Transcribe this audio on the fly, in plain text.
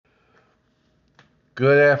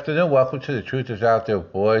Good afternoon. Welcome to the Truth is Out There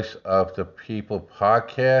Voice of the People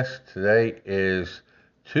podcast. Today is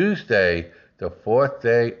Tuesday, the 4th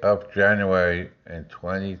day of January in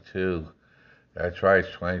 22. That's right,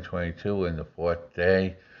 it's 2022 and the 4th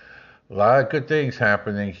day. A lot of good things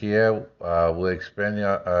happening here. We're expanding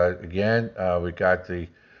again. We got the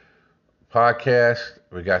podcast,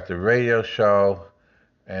 we got the radio show.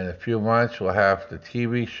 In a few months, we'll have the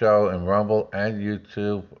TV show and Rumble and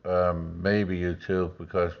YouTube, maybe YouTube,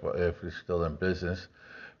 because if it's still in business,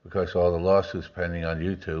 because all the lawsuits pending on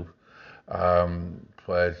YouTube.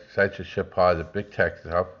 But censorship part of the big tech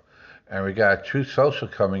stuff. And we got True Social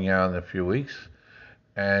coming out in a few weeks.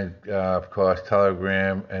 And of course,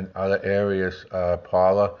 Telegram and other areas,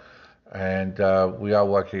 Parler. And we are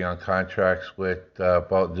working on contracts with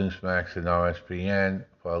both Newsmax and RSPN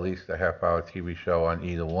for at least a half-hour TV show on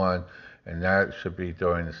either one, and that should be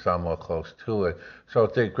during the summer or close to it. So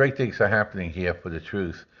the great things are happening here for the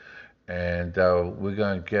truth, and we're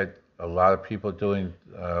going to get a lot of people doing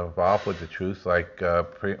involved with the truth, like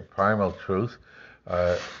Primal Truth.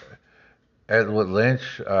 Uh, Edward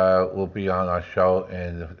Lynch will be on our show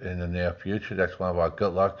in the near future. That's one of our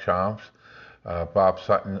good luck charms. Bob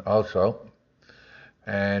Sutton also.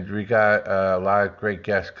 And we got a lot of great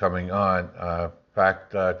guests coming on. In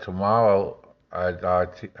fact, tomorrow at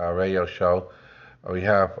our radio show, we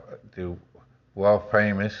have the world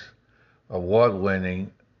famous, award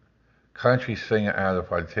winning country singer out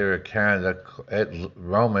of Ontario, Canada, Ed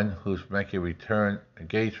Roman, who's making a return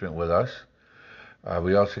engagement with us.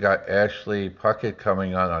 We also got Ashley Puckett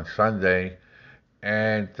coming on Sunday.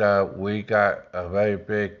 And we got a very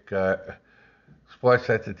big sports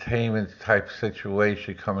entertainment type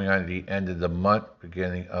situation coming on at the end of the month,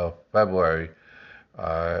 beginning of February.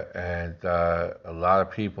 And a lot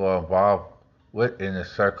of people are involved in the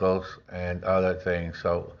circles and other things.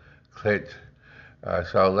 So let's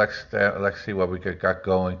see what we got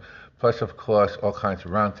going. Plus, of course, all kinds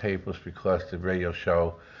of roundtables because the radio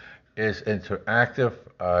show is interactive.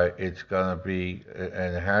 It's going to be,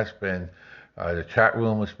 and it has been, the chat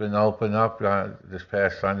room has been opened up this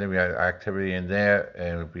past Sunday. We had activity in there, and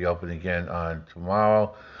it'll be open again on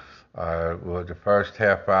tomorrow. Well, the first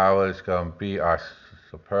half hour is going to be our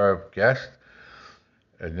superb guest,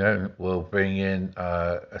 and then we'll bring in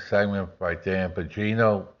a segment by Dan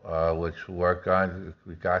Bogino, which we'll work on.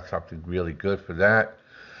 We got something really good for that,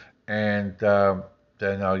 and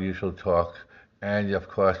then our usual talk. And of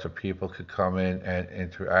course, the people could come in and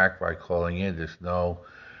interact by calling in. There's no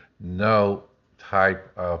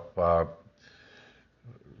type of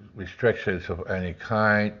restrictions of any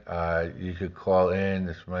kind. You could call in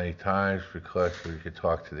as many times because we could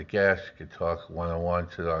talk to the guest. You could talk one-on-one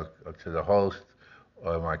to the host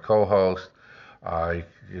or my co-host. You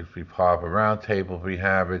could be part of a roundtable if we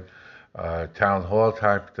have it, town hall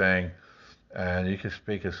type thing, and you can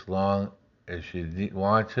speak as long as you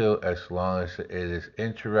want to, as long as it is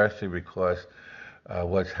interesting, because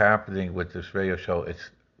what's happening with this radio show, it's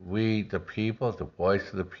we, the people, the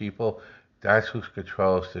voice of the people, that's who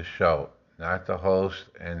controls the show, not the host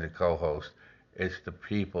and the co-host. It's the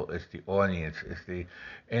people, it's the audience, it's the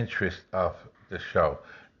interest of the show.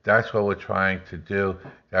 That's what we're trying to do.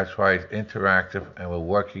 That's why it's interactive, and we're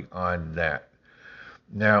working on that.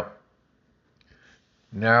 Now,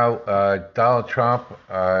 Donald Trump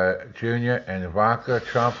Jr. and Ivanka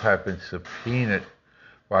Trump have been subpoenaed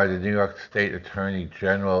by the New York State Attorney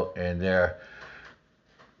General in their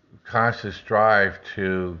conscious drive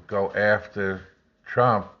to go after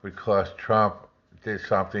Trump because Trump did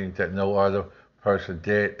something that no other person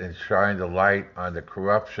did and shine the light on the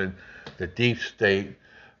corruption, the deep state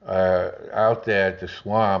out there, the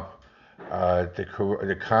swamp,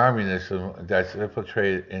 the communism that's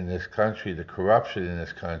infiltrated in this country, the corruption in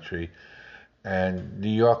this country. And New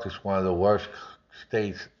York is one of the worst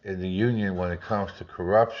states in the union when it comes to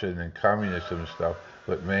corruption and communism and stuff,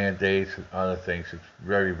 with mandates and other things. It's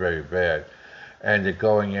very, very bad. And they're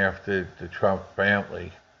going after the Trump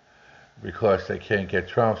family because they can't get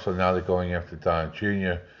Trump, so now they're going after Don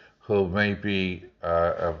Jr., who may be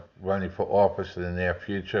running for office in the near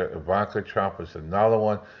future. Ivanka Trump is another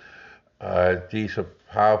one. These are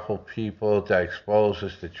powerful people that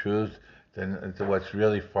exposes the truth. Then what's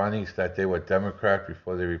really funny is that they were Democrat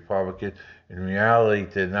before they Republican. In reality,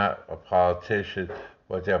 they're not a politician,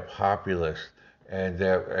 but they're populists, and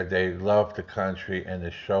they love the country, and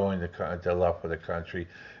they're showing their love for the country.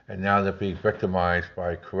 And now they're being victimized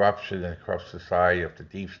by corruption and corrupt society of the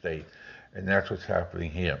deep state, and that's what's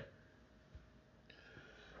happening here.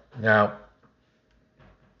 Now,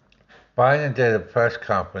 Biden did a press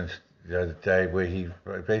conference the other day where he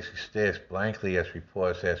basically stares blankly as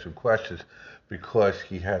reporters ask him questions because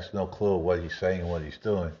he has no clue what he's saying and what he's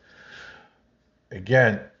doing.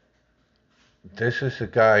 Again, this is a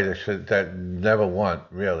guy that never won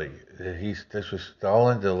really. This was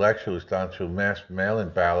stolen. The election was done through mass mail-in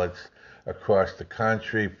ballots across the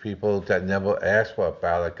country. People that never asked for a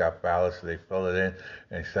ballot got ballots. So they fill it in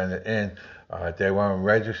and send it in. They weren't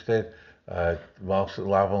registered. A lot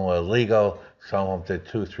of them were illegal. Some of them did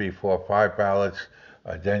 2, 3, 4, 5 ballots.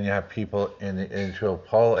 Then you have people in the individual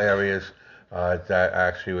poll areas that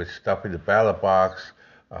actually were stuffing the ballot box.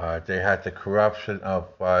 They had the corruption of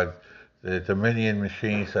the Dominion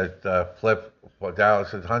machines that flip for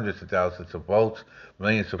thousands, hundreds of thousands of votes,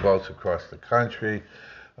 millions of votes across the country,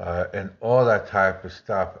 and all that type of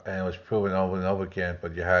stuff. And it was proven over and over again.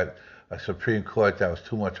 But you had a Supreme Court that was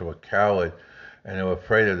too much of a coward, and they were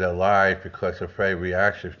afraid of their life because they're afraid of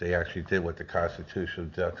reaction if they actually did what the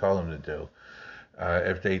Constitution told them to do.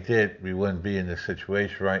 If they did, we wouldn't be in this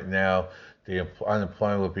situation right now. The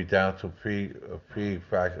unemployment would be down to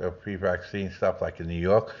pre-vaccine stuff like in New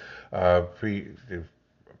York. Pre the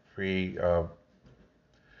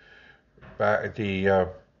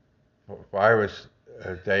virus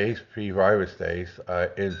days, pre-virus days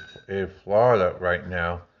in Florida right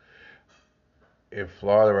now. In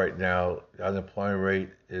Florida right now, the unemployment rate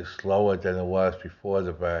is lower than it was before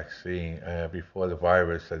the vaccine, before the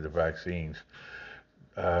virus and the vaccines.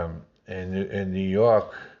 In New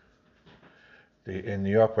York, in New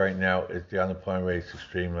York right now, the unemployment rate is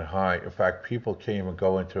extremely high. In fact, people can't even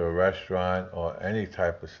go into a restaurant or any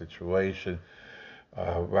type of situation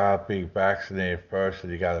without being vaccinated first,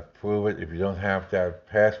 and you got to prove it. If you don't have that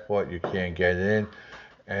passport, you can't get in,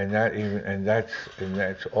 and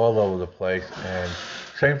that's all over the place. And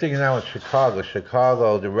same thing now in Chicago.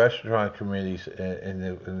 Chicago, the restaurant communities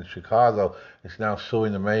in Chicago is now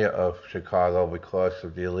suing the mayor of Chicago because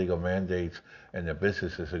of the illegal mandates, and the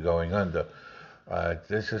businesses are going under.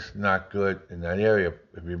 This is not good in that area.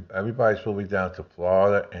 Everybody's moving down to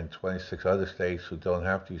Florida and 26 other states who don't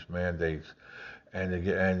have these mandates,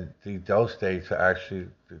 those states are actually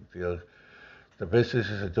the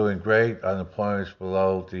businesses are doing great. Unemployment is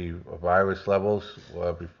below the virus levels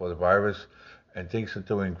before the virus, and things are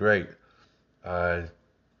doing great.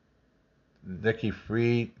 Nikki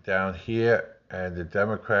Fried down here and the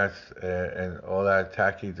Democrats and all that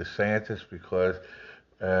attacking DeSantis because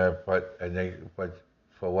but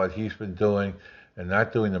for what he's been doing and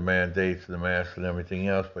not doing the mandates and the masks and everything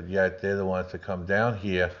else, but yet they're the ones that come down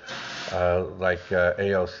here like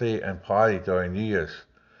AOC and party during New Year's.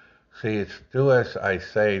 See, it's do as I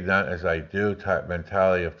say, not as I do type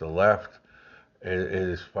mentality of the left. It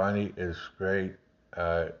is funny, it's great.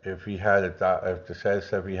 If he had if DeSantis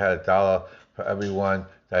said if he had $1 for everyone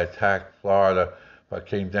that attacked Florida but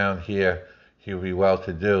came down here, he would be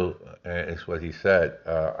well-to-do, is what he said.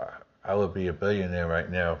 I would be a billionaire right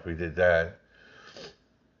now if we did that.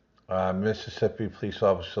 Mississippi police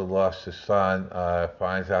officer lost his son,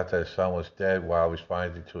 finds out that his son was dead while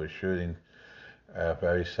responding to a shooting.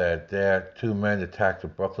 Very sad there. 2 men attacked a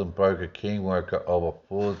Brooklyn Burger King worker over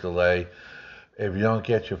food delay. If you don't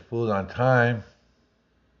get your food on time,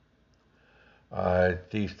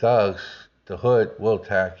 these thugs, the hood, will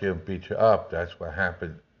attack you and beat you up. That's what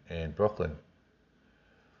happened in Brooklyn.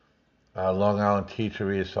 Long Island teacher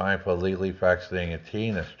reassigned for illegally vaccinating a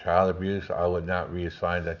teen. That's child abuse. I would not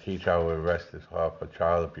reassign that teacher. I would arrest her for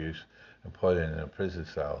child abuse and put her in a prison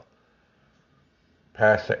cell.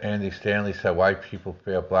 Pastor Andy Stanley said white people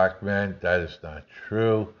fear black men. That is not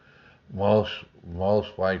true. Most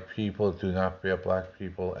white people do not fear black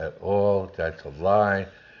people at all. That's a lie.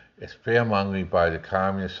 It's fear-mongering by the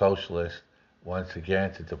communist socialists once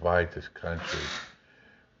again to divide this country.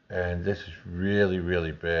 And this is really,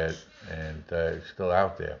 really bad, and it's still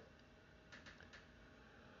out there.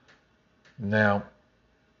 Now,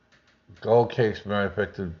 Gold Case murder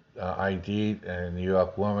victim ID'd, and a New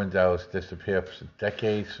York woman that was disappeared for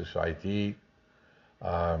decades was ID'd.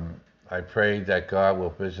 I pray that God will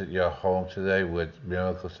visit your home today with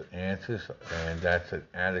miracles and answers, and that's an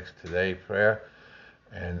Addicts Today prayer.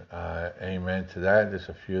 And amen to that. There's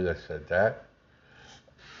a few that said that.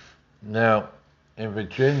 Now, in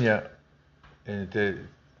Virginia, in the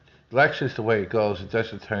election's the way it goes. It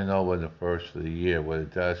doesn't turn over in the first of the year. What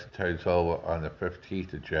it does, it turns over on the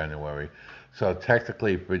 15th of January. So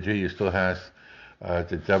technically, Virginia still has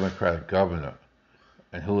the Democratic governor,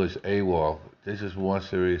 and who is AWOL. This is more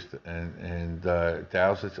serious, and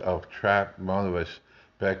thousands of trapped motorists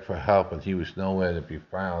begged for help, and he was nowhere to be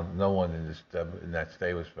found. No one in that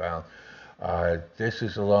state was found. This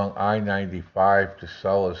is along I-95.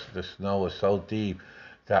 The snow is so deep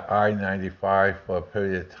that I-95 for a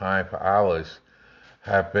period of time, for hours,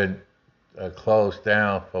 have been closed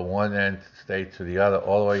down from one end of the state to the other,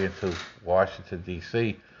 all the way into Washington,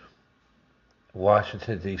 D.C.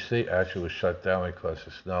 Washington, D.C. actually was shut down because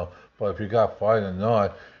of snow. But if you got farther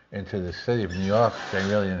north into the city of New York, they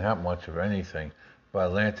really didn't have much of anything. But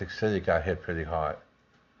Atlantic City got hit pretty hard.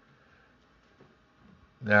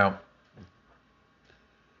 Now,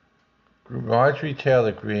 Marjorie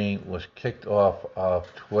Taylor Greene was kicked off of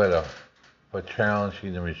Twitter for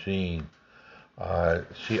challenging the regime.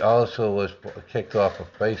 She also was kicked off of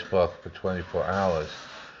Facebook for 24 hours,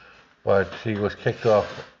 but she was kicked off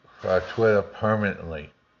Twitter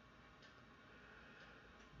permanently.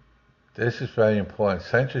 This is very important.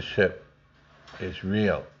 Censorship is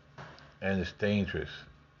real and it's dangerous,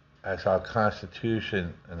 as our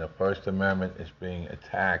Constitution and the First Amendment is being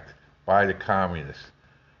attacked by the communists,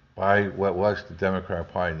 by what was the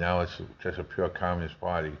Democratic Party. Now it's just a pure communist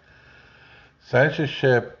party.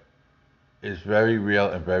 Censorship is very real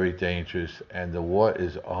and very dangerous, and the war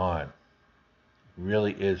is on.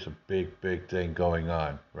 Really is a big, big thing going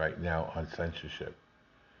on right now on censorship.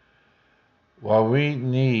 What we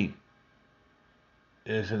need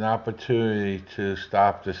is an opportunity to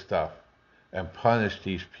stop this stuff and punish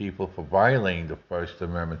these people for violating the First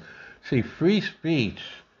Amendment. See, free speech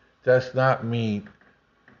does not mean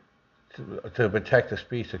to protect the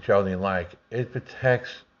speech that you only like. It protects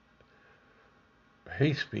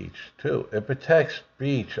hate speech too. It protects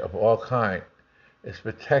speech of all kind. It's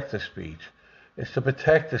protective speech. It's to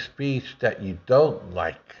protect the speech that you don't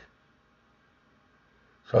like.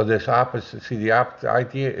 So this opposite. See, the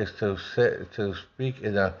idea is to speak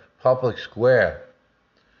in a public square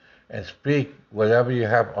and speak whatever you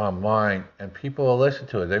have on mind, and people will listen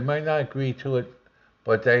to it. They might not agree to it,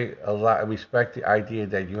 but they respect the idea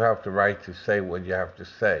that you have the right to say what you have to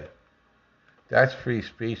say. That's free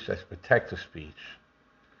speech. That's protective speech.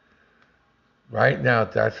 Right now,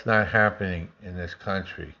 that's not happening in this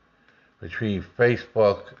country. Between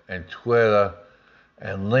Facebook and Twitter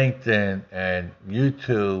and LinkedIn and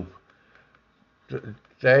YouTube,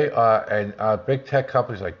 they are, and big tech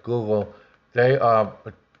companies like Google, they are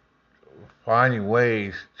finding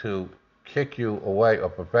ways to kick you away or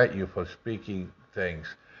prevent you from speaking things.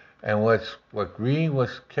 And what Greene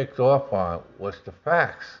was kicked off on was the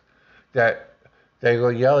facts that they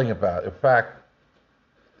were yelling about. In fact,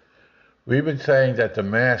 we've been saying that the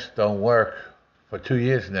masks don't work for 2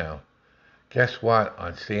 years now. Guess what?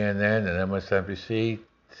 On CNN and MSNBC,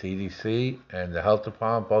 CDC, and the health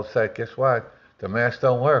department both said, guess what? The masks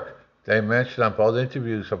don't work. They mentioned on both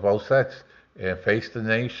interviews of both sets, in Face the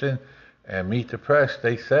Nation and Meet the Press,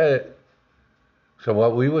 they said it. So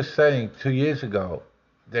what we were saying 2 years ago,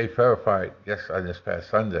 they verified, yes, on this past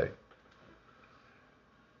Sunday.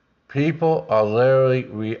 People are literally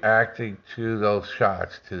reacting to those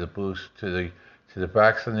shots, to the boost, to the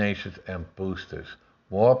vaccinations and boosters.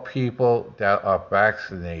 More people that are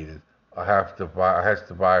vaccinated or has the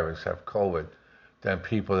virus, have COVID, than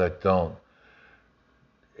people that don't.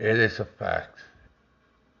 It is a fact.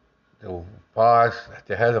 The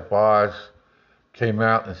head of bars, came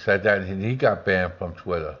out and said that, and he got banned from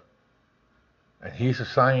Twitter. And he's a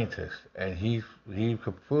scientist, and he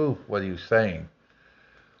could prove what he was saying.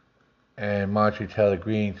 And Marjorie Taylor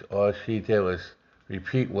Greene, all she did was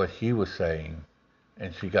repeat what he was saying,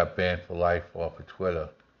 and she got banned for life off of Twitter.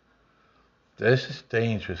 This is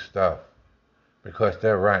dangerous stuff, because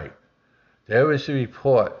they're right. There is a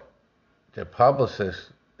report the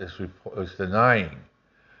publicist is denying,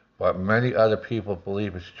 but many other people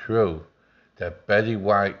believe it's true, that Betty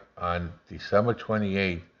White on December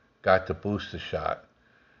 28th got the booster shot.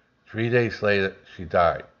 3 days later, she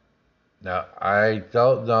died. Now, I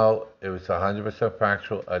don't know if it's 100%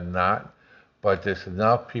 factual or not, but there's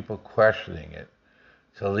enough people questioning it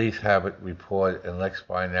to at least have it reported, and let's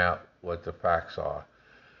find out what the facts are.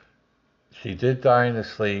 She did die in her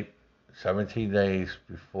sleep 17 days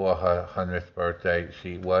before her 100th birthday.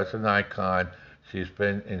 She was an icon. She's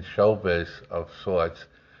been in showbiz of sorts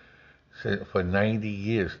for 90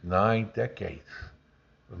 years, 9 decades.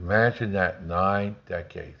 Imagine that, 9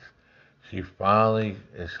 decades. She finally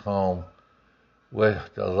is home with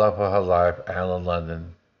the love of her life, Alan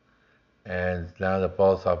London. And now they're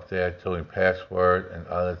both up there doing Password and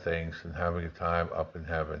other things and having a time up in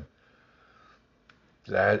heaven.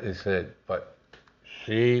 That is it. But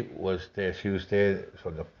she was there. She was there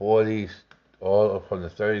from the 40s, from the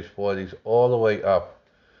 30s, 40s, all the way up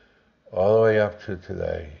to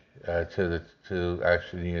today, to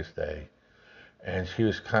actually New Year's Day. And she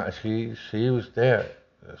was there.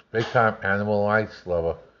 This big time animal rights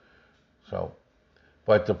lover. So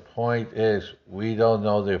But the point is, we don't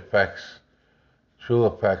know the effects, true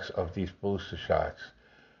effects of these booster shots.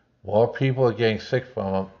 More people are getting sick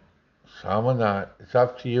from them. Some are not. It's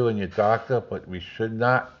up to you and your doctor, but we should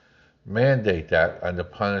not mandate that under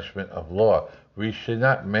punishment of law. We should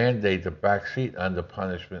not mandate the vaccine under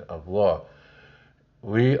punishment of law.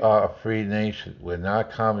 We are a free nation. We're not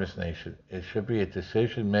a communist nation. It should be a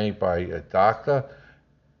decision made by a doctor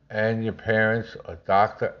and your parents, a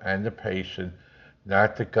doctor and the patient,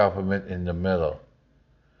 not the government in the middle.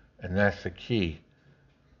 And that's the key.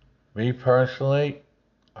 Me personally,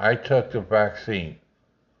 I took the vaccine,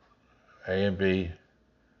 A and B,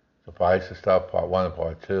 the Pfizer stuff, part one and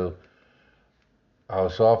part two. I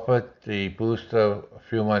was offered the booster a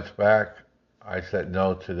few months back. I said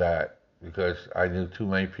no to that because I knew too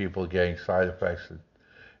many people getting side effects.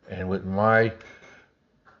 And with my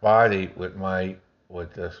body,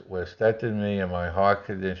 with stent in me and my heart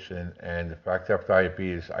condition and the fact I have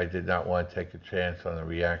diabetes, I did not want to take a chance on a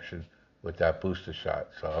reaction with that booster shot.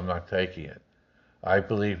 So I'm not taking it. I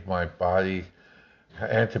believe my body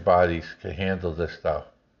antibodies can handle this stuff.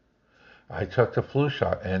 I took the flu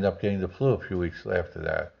shot, ended up getting the flu a few weeks after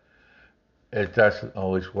that. It doesn't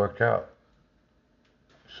always work out.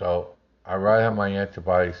 So I rather have my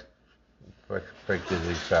antibodies figure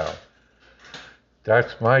these out.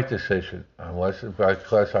 That's my decision. I wasn't,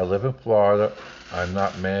 because I live in Florida, I'm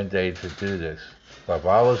not mandated to do this. But if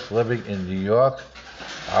I was living in New York,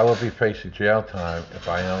 I would be facing jail time if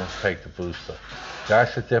I don't take the booster.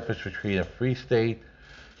 That's the difference between a free state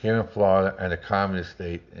here in Florida and a communist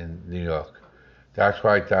state in New York. That's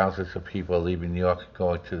why thousands of people are leaving New York and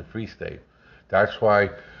going to the free state. That's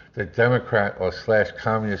why the Democrat or slash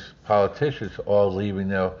communist politicians are all leaving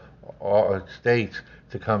their states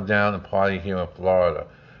to come down and party here in Florida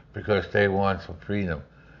because they want some freedom.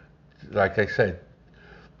 Like I said,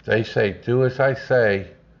 they say, do as I say,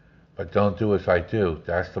 but don't do as I do.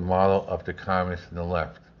 That's the model of the communists and the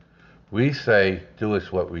left. We say, do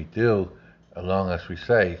as what we do, as long as we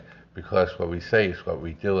say, because what we say is what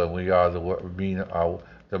we do, and we are the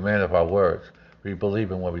man of our words. We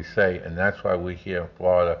believe in what we say, and that's why we're here in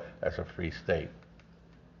Florida as a free state.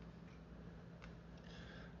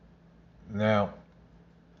 Now,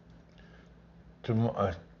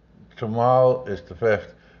 tomorrow is the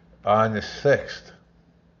 5th. On the 6th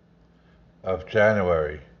of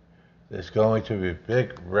January, there's going to be a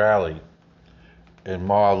big rally in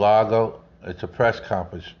Mar-a-Lago. It's a press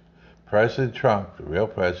conference. President Trump, the real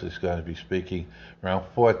president, is going to be speaking around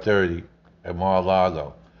 4:30 at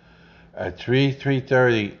Mar-a-Lago. At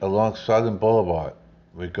 3:30 along Southern Boulevard,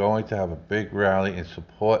 we're going to have a big rally in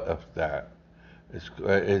support of that. It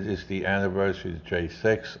is the anniversary of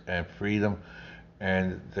J6 and freedom,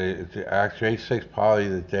 and the J6 probably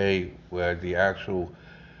the day where the actual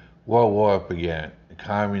World War began.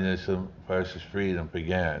 Communism versus freedom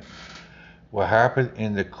began. What happened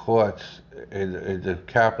in the courts in the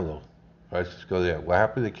Capitol, let's just go there. What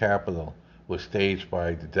happened in the Capitol was staged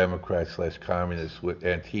by the Democrats slash communists with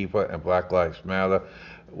Antifa and Black Lives Matter,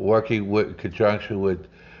 working in conjunction with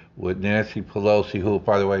Nancy Pelosi, who,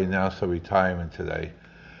 by the way, announced her retirement today.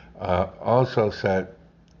 Also said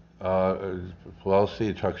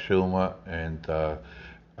Pelosi, Chuck Schumer, and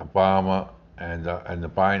Obama, and the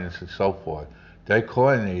Bidens and so forth. They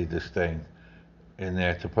coordinated this thing in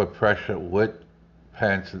there to put pressure with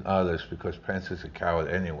Pence and others, because Pence is a coward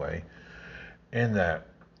anyway, in that.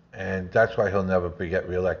 And that's why he'll never get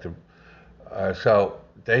reelected. So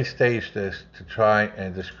they staged this to try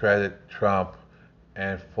and discredit Trump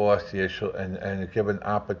and force the issue and give an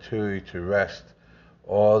opportunity to arrest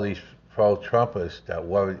all these pro-Trumpers that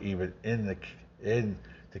weren't even in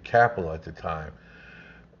the Capitol at the time.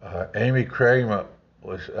 Amy Kramer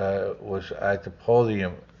was at the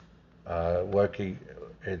podium working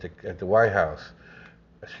at the White House.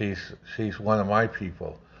 She's one of my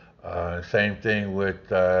people. Same thing with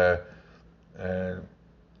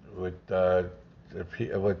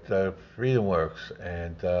Freedom Works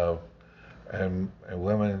and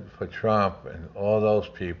Women for Trump and all those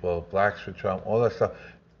people, Blacks for Trump, all that stuff.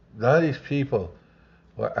 None of these people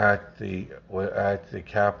were at the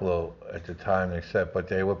Capitol at the time they said, but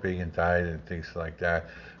they were being indicted and things like that.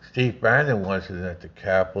 Steve Bannon wasn't at the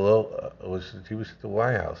Capitol. He was at the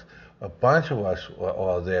White House. A bunch of us were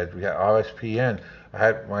all there. We had RSPN. I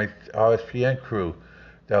had my RSPN crew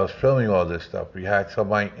that was filming all this stuff. We had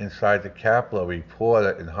somebody inside the Capitol, a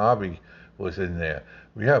reporter in Harvey was in there.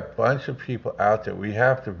 We have a bunch of people out there. We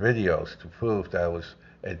have the videos to prove that it was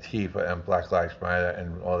Antifa and Black Lives Matter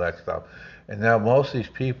and all that stuff. And now most of these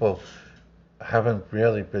people haven't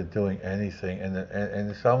really been doing anything.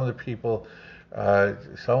 And some of the people,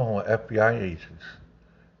 some of them are FBI agents.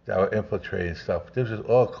 that were infiltrating stuff. This was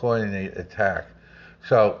all coordinated attack.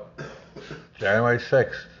 So, January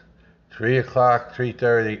 6th, 3 o'clock,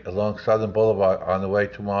 3:30 along Southern Boulevard on the way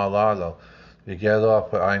to Mar-a-Lago. You get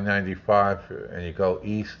off at I-95 and you go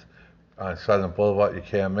east on Southern Boulevard. You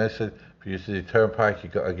can't miss it. If you use the Turnpike, you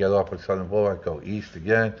get off at Southern Boulevard, go east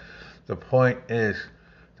again. The point is,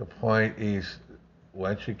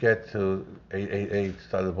 once you get to 888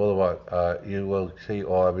 Southern Boulevard, you will see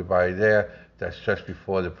everybody there. That's just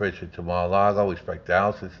before the bridge into Mar-a-Lago. We expect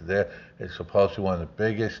thousands there. It's supposed to be one of the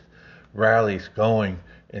biggest rallies going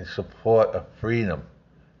in support of freedom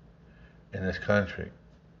in this country.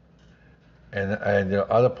 And the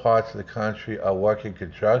other parts of the country are working in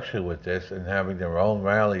conjunction with this and having their own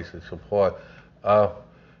rallies in support of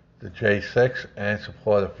the J6 and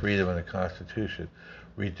support of freedom and the Constitution.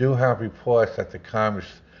 We do have reports that the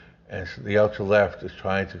Congress and the ultra-left is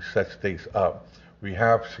trying to set things up. We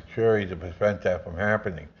have security to prevent that from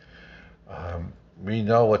happening. We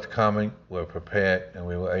know what's coming, we're prepared, and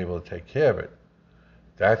we were able to take care of it.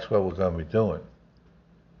 That's what we're going to be doing.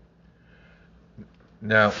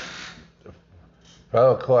 Now, the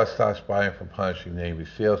federal court stops spying from punishing Navy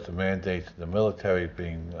SEALs. The mandates of the military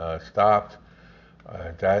being stopped.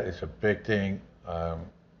 That is a big thing.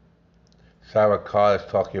 Sarah Carter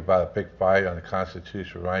is talking about a big fight on the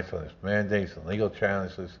constitutional rights, on its mandates and legal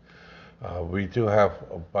challenges. We do have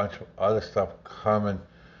a bunch of other stuff coming.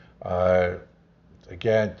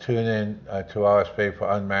 Again, tune in to RSP for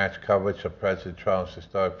unmatched coverage of President Trump's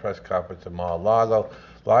historic press conference in Mar-a-Lago.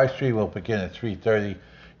 Live stream will begin at 3:30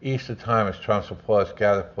 Eastern Time as Trump supporters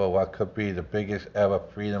gather for what could be the biggest ever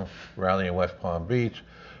freedom rally in West Palm Beach,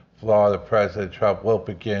 Florida. President Trump will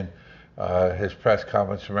begin his press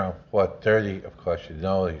conference around 4:30. Of course, you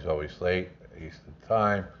know he's always late Eastern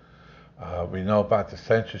Time. We know about the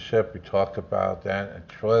censorship. We talked about that on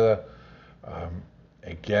Twitter.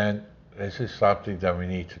 Again, this is something that we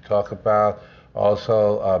need to talk about.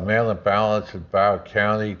 Also, mail-in ballots in Broward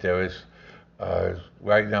County. There is,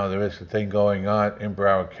 right now, there is a thing going on in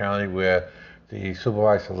Broward County where the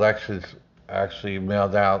supervised elections actually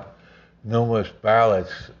mailed out numerous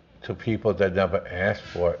ballots to people that never asked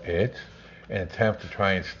for it in an attempt to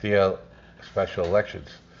try and steal special elections.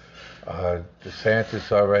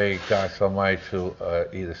 DeSantis already got somebody to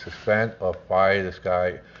either suspend or fire this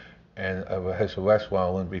guy, and his arrest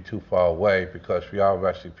warrant wouldn't be too far away because we are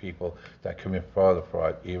arresting people that commit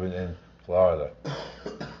fraud, even in Florida.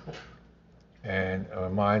 And a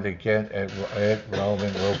reminder again, Ed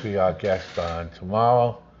Roman will be our guest on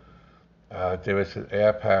tomorrow. There is an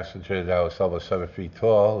air passenger that was over 7 feet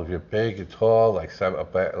tall. If you're big and tall, like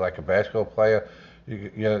a basketball player,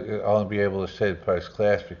 you'll only be able to sit in first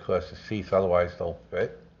class because the seats otherwise don't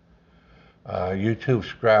fit. YouTube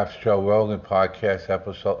scraps Joe Rogan podcast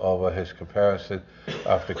episode over his comparison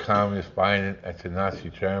of the communist Biden and to Nazi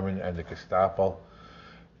Germany and the Gestapo.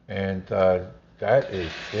 And that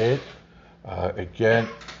is it. Again,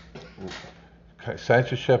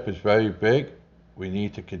 censorship is very big. We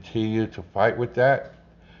need to continue to fight with that.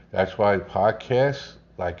 That's why podcasts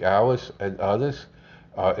like ours and others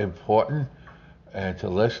are important, and to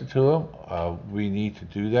listen to them, we need to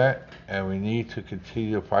do that, and we need to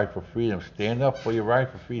continue to fight for freedom. Stand up for your right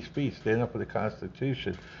for free speech. Stand up for the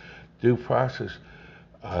Constitution. Due process.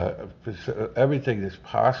 Everything is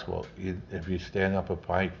possible if you stand up and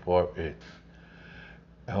fight for it.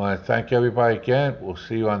 I want to thank everybody again. We'll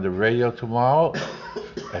see you on the radio tomorrow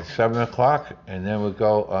at 7 o'clock, and then we'll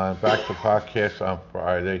go back to podcasts on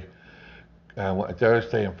Friday.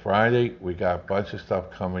 Thursday and Friday, we got a bunch of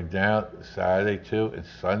stuff coming down. Saturday, too, and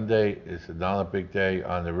Sunday is another big day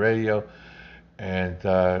on the radio, and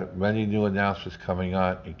many new announcements coming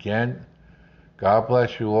on. Again, God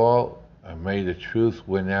bless you all, and may the truth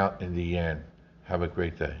win out in the end. Have a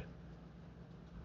great day.